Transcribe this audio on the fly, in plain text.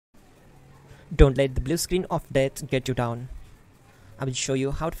Don't let the blue screen of death get you down. I will show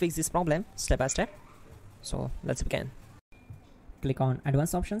you how to fix this problem step by step. So let's begin. Click on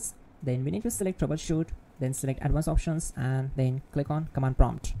Advanced Options, then we need to select Troubleshoot, then select Advanced Options and then click on Command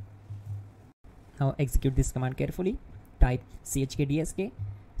Prompt. Now execute this command carefully. Type chkdsk/f/r:/c: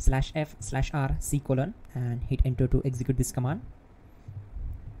 and hit enter to execute this command.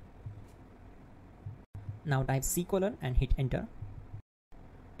 Now type C: and hit enter.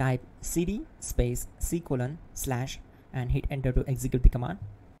 Type cd space C: / and hit enter to execute the command.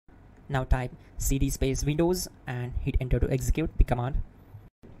 Now type cd space Windows and hit enter to execute the command.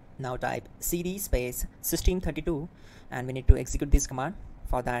 Now type cd space system32 and we need to execute this command.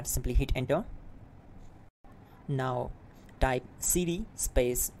 For that, simply hit enter. Now type cd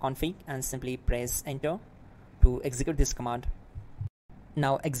space config and simply press enter to execute this command.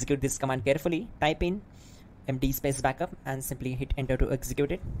 Now execute this command carefully. Type in md space backup and simply hit enter to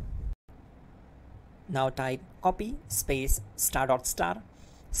execute it. Now type copy space ***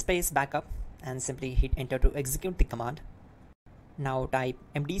 space backup and simply hit enter to execute the command. Now type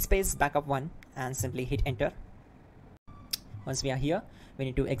md space backup1 and simply hit enter. Once we are here, we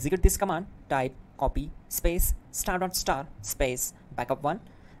need to execute this command. Type copy space ** space backup1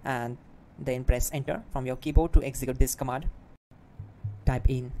 and then press enter from your keyboard to execute this command. Type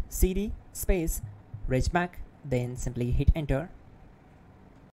in cd space regback, then simply hit enter.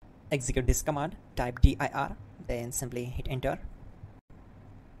 Execute this command. Type dir, then simply hit enter.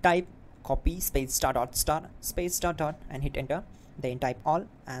 Type copy space ** space ... and hit enter. Then type all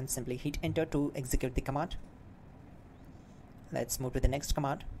and simply hit enter to execute the command. Let's move to the next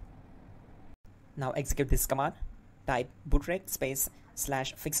command. Now execute this command. Type bootrec space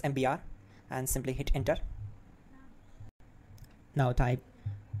 /fixmbr and simply hit enter. Now type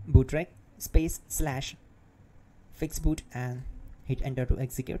bootrec space /fixboot and hit enter to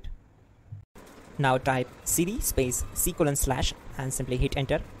execute. Now type cd space C: / and simply hit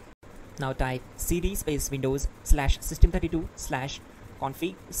enter. Now type cd space Windows /system32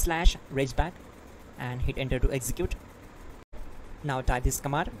 /config /regback and hit enter to execute. Now type this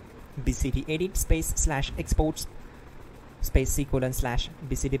command bcd edit space /exports space C: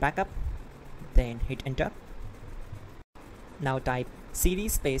 /bcd backup, then hit enter. Now type cd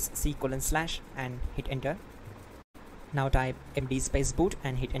space C: / and hit enter. Now type md space boot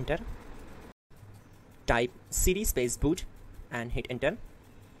and hit enter. Type cd space boot and hit enter.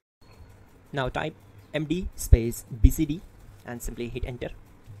 Now type md space bcd and simply hit enter.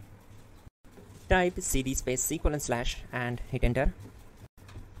 Type cd space C: / and hit enter.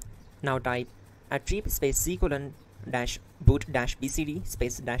 Now type attrib space C: --boot -bcd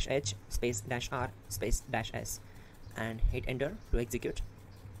space -h space -r space -s and hit enter to execute.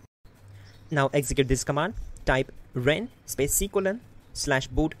 Now execute this command. Type ren space C: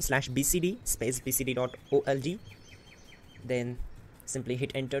 /boot /bcd space bcd.old, then simply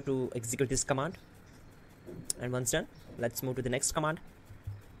hit enter to execute this command. And once done, let's move to the next command.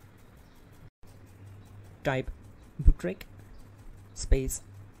 Type bootrec space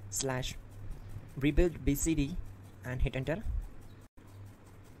 /rebuild bcd and hit enter.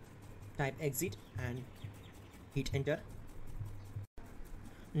 Type exit and hit enter.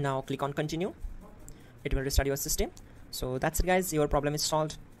 Now click on continue. It will restart your system. So that's it guys, your problem is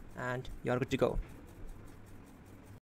solved and you're good to go.